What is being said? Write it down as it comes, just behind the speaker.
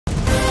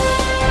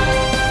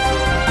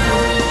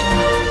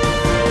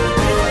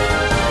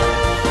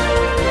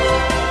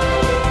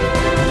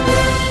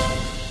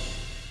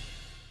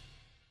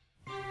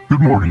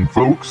morning,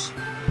 folks.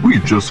 We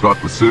just got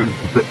the news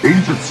that the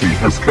agency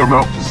has come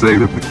out to say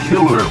that the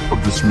killer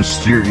of this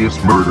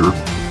mysterious murder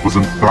was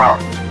in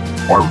fact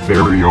our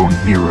very own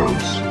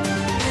heroes.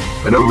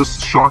 I know this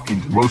is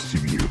shocking to most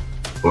of you,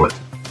 but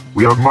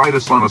we have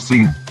Midas on the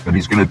scene, and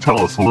he's going to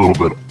tell us a little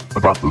bit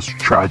about this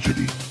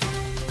tragedy.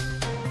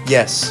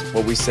 Yes,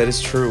 what we said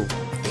is true.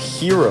 The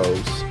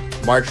heroes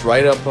marched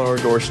right up on our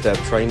doorstep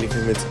trying to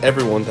convince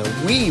everyone that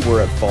we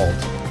were at fault.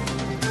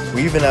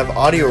 We even have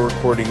audio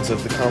recordings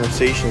of the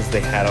conversations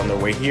they had on their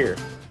way here.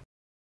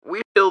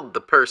 We killed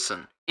the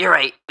person. You're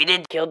right, we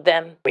did kill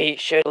them. We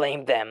should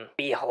blame them.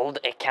 Be held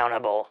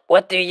accountable.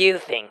 What do you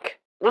think?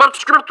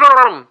 Let's get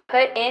them!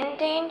 Put in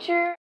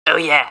danger? Oh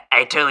yeah,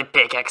 I totally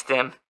pickaxed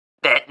him.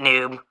 That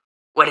noob.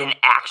 What an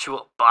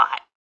actual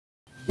bot.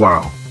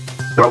 Wow,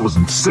 that was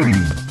insane.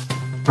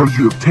 How did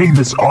you obtain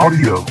this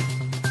audio?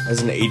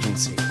 As an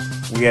agency,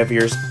 we have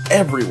ears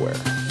everywhere.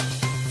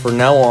 From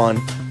now on,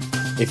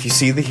 if you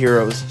see the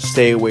heroes,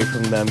 stay away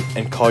from them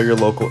and call your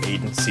local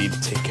agency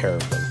to take care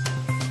of them.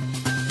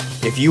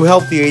 If you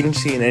help the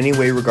agency in any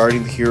way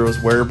regarding the heroes'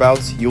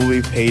 whereabouts, you'll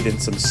be paid in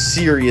some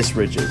serious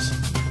riches.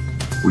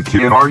 We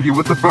can't argue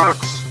with the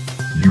facts.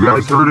 You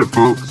guys heard it,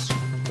 folks.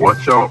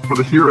 Watch out for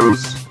the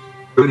heroes.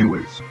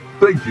 Anyways,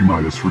 thank you,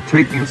 Midas, for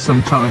taking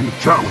some time to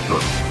chat with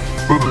us.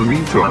 But in the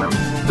meantime,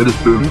 it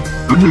has been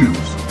the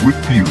news with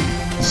Fury,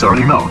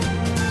 signing off.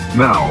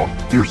 Now,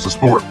 here's the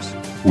sports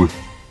with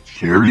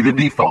Sherry the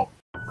Default.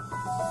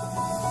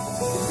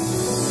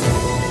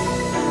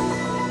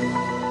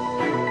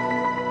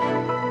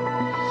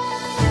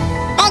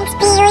 Thanks,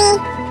 Fury.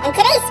 In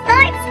today's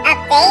sports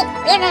update,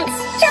 we have an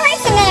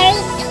extraordinary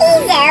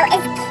Pizzo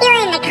is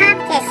killing the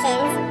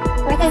competitions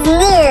with his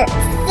new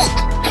sick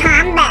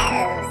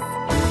combos.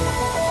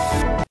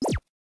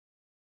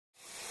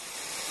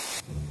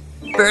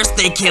 First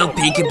they kill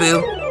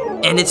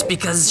Peekaboo, and it's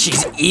because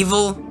she's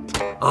evil?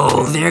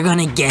 Oh, they're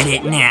gonna get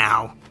it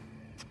now.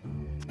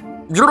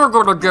 You're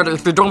gonna get it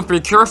if you don't be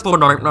careful,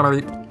 Nite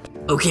NIte.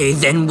 Okay,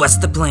 then what's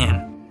the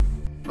plan?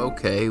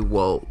 Okay,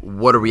 well,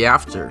 what are we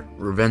after?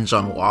 Revenge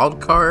on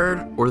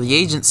Wildcard? Or the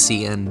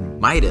agency and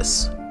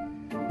Midas?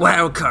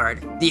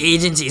 Wildcard. The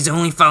agency is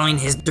only following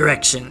his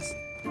directions.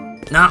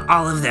 Not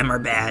all of them are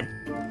bad.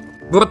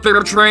 But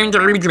they're trained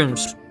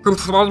agents who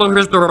follow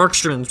his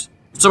directions.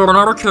 So in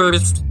our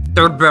case,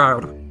 they're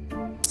bad.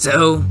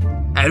 So,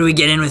 how do we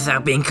get in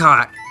without being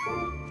caught?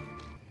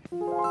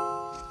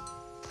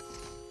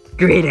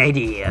 Great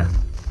idea.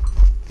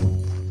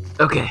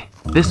 Okay,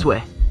 this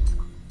way.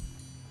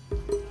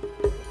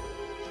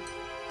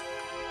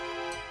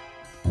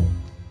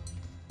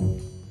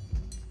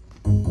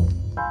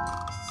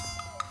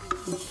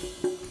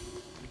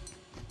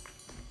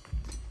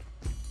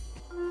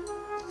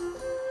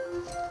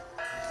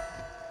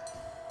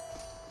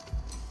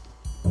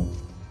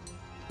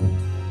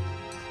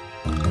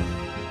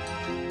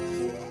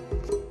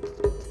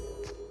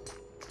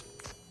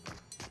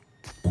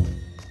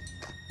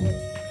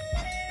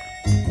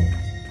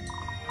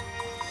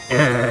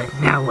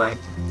 Now what?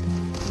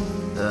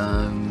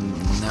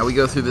 Now we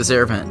go through this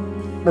air vent.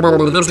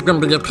 Oh, this is gonna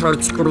be a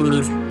tight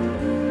squeeze. I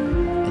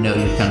know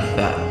you're kind of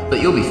fat,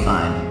 but you'll be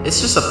fine.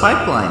 It's just a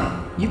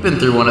pipeline. You've been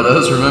through one of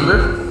those,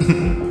 remember?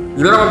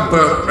 Yeah,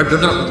 but I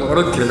didn't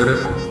want to get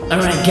it.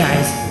 Alright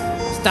guys,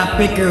 stop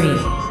bickering.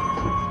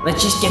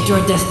 Let's just get to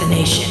our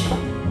destination.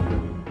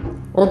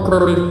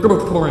 Okay,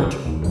 good point.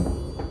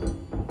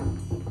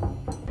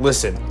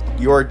 Listen,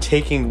 you are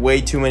taking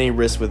way too many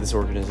risks with this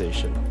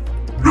organization.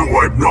 No,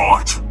 I'm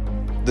not.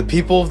 The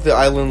people of the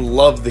island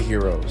love the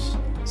heroes.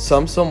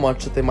 Some so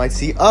much that they might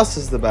see us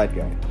as the bad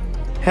guy.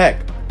 Heck,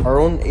 our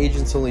own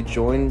agents only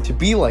join to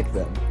be like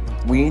them.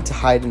 We need to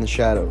hide in the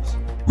shadows.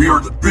 We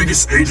are the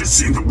biggest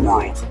agency in the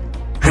world.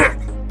 Heck,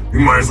 you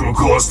might as well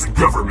call us the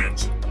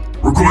government.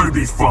 We're going to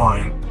be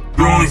fine.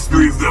 There are only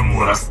 3 of them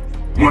left.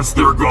 Once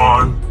they're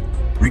gone,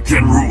 we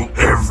can rule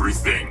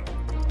everything.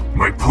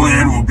 My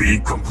plan will be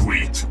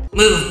complete.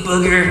 Move,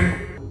 booger.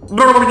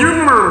 No, you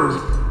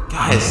move!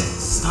 Guys,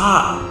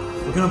 stop!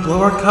 We're gonna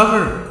blow our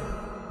cover!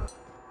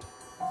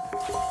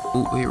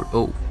 Oh, wait,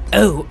 oh.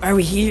 Oh, are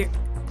we here?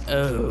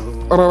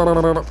 Oh.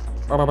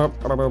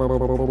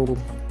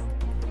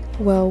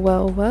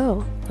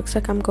 Well. Looks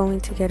like I'm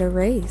going to get a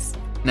raise.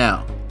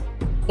 Now,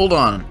 hold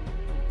on.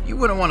 You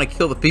wouldn't want to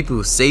kill the people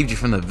who saved you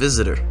from the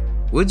visitor,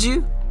 would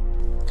you?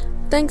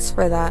 Thanks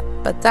for that,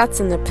 but that's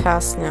in the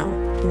past now.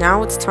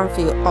 Now it's time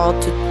for you all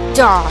to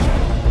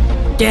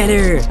die. Get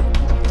her!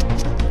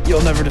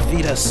 You'll never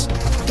defeat us.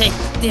 Take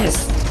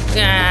this!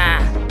 Ah.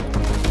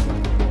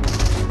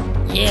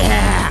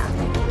 Yeah!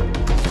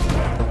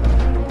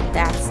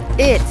 That's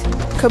it.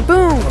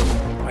 Kaboom!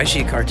 Why is she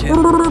a cartoon?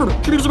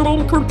 She's an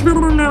old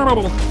computer now.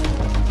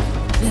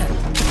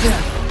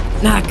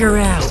 Knock her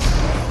out!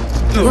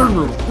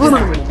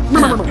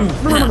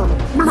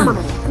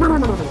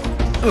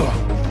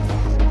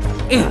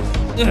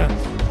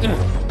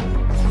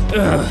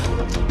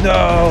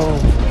 No!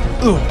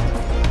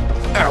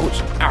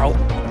 Ouch! Ow!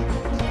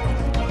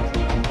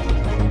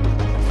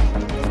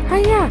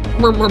 Hiya!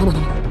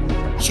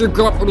 She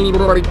got me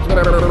right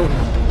there.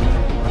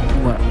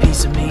 You want a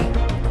piece of me?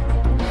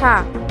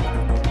 Ha!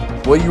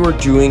 What you are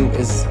doing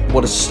is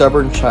what a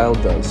stubborn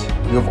child does.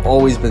 You have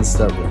always been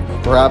stubborn.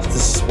 Perhaps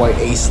this is why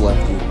Ace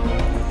left you.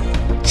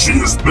 She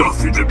is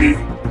nothing to me.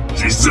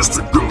 She's just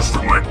a ghost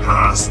from my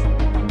past.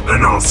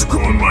 An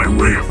obstacle in my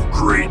way of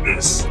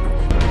greatness.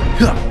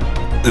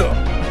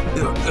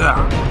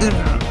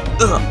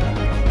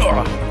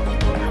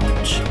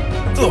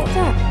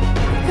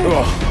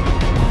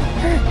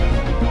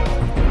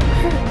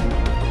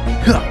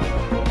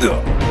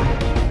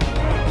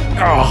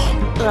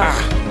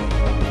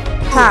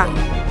 Ha!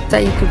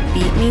 Thought you could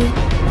beat me?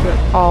 You're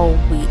all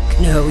weak.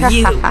 No,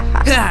 you.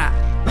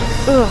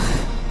 Ugh.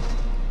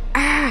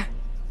 Ah!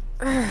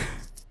 Ugh.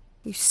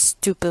 You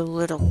stupid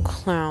little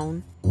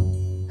clown.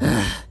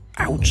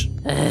 Ouch.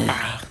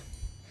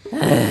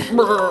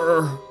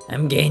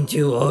 I'm getting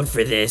too old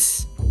for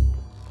this.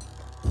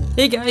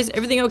 Hey guys,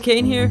 everything okay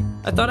in here?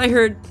 I thought I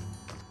heard.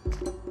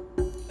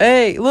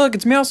 Hey, look,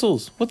 it's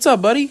Meowscles. What's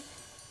up, buddy?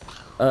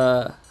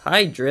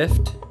 Hi,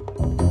 Drift.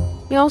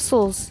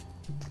 Meowscles.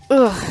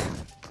 Ugh.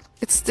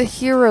 It's the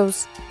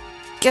heroes.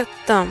 Get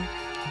them.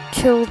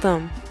 Kill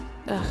them.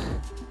 Ugh.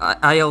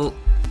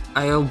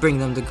 I'll bring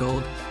them the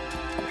gold.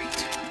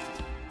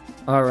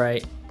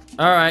 Alright.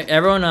 Alright,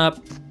 everyone up.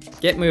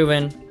 Get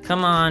moving.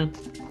 Come on.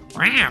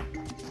 Wow.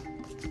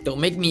 Don't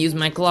make me use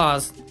my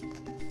claws.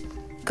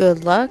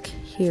 Good luck,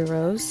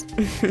 heroes.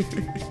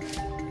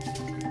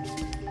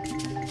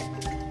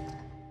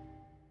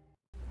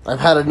 I've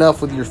had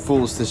enough with your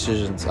foolish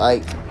decisions.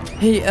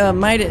 Hey,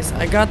 Midas,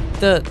 I got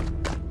the...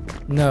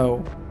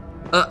 No.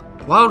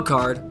 Wild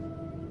card?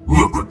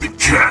 Look what the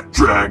cat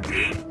dragged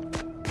in.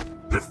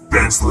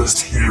 Defenseless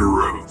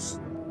heroes.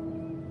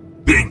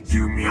 Thank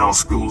you,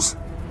 Meowscles.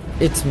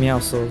 It's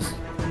Meowscles.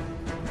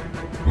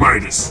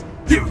 Midas,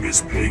 give him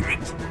his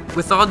payment.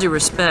 With all due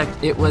respect,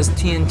 it was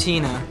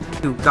TNTina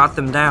who got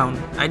them down.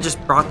 I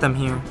just brought them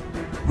here.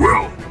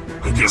 Well,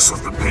 I guess I'll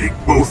have to pay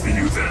both of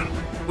you then.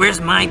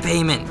 Where's my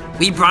payment?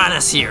 We brought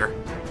us here.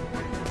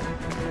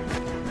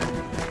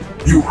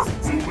 You are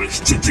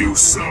foolish to do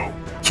so.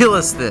 Kill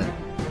us then.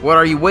 What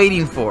are you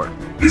waiting for?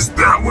 Is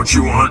that what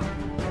you want?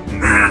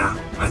 Nah,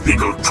 I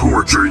think I'll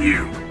torture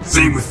you.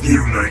 Same with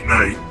you, Nite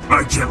NIte.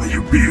 I can't let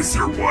you be with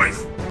your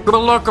wife. Good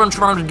luck on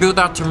trying to do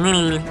that to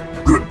me.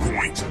 Good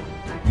point.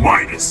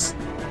 Midas.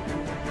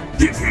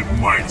 Give him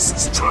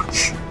Midas's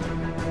touch.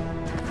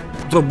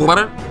 The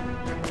what?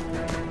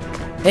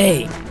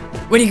 Hey,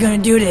 what are you gonna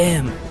do to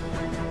him?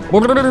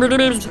 Whatever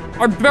it is,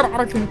 I bet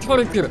I can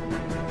take it.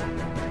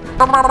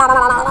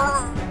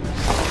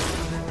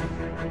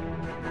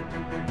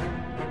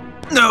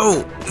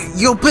 No!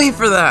 You'll pay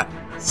for that!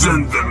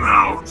 Send them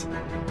out.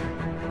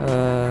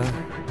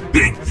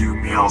 Thank you,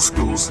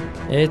 Meowscles.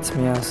 It's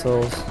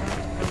Meowscles.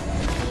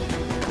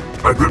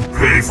 I could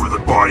pay for the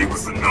body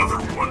with another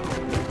one.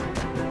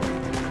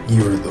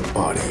 You're the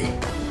body.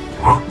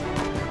 Huh?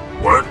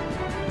 What?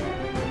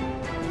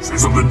 Say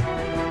something?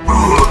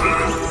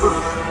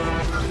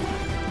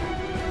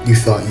 You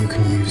thought you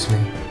can use me?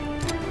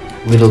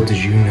 Little did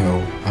you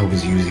know I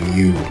was using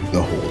you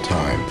the whole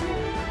time.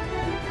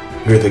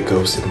 You're the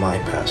ghost of my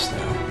past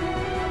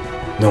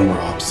now. No more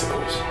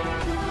obstacles.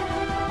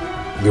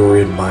 You were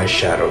in my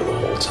shadow the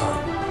whole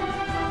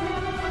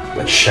time.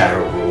 Let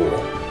shadow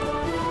rule.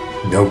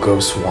 No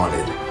ghosts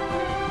wanted.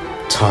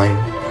 Time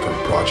for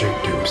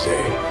Project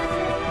Doomsday.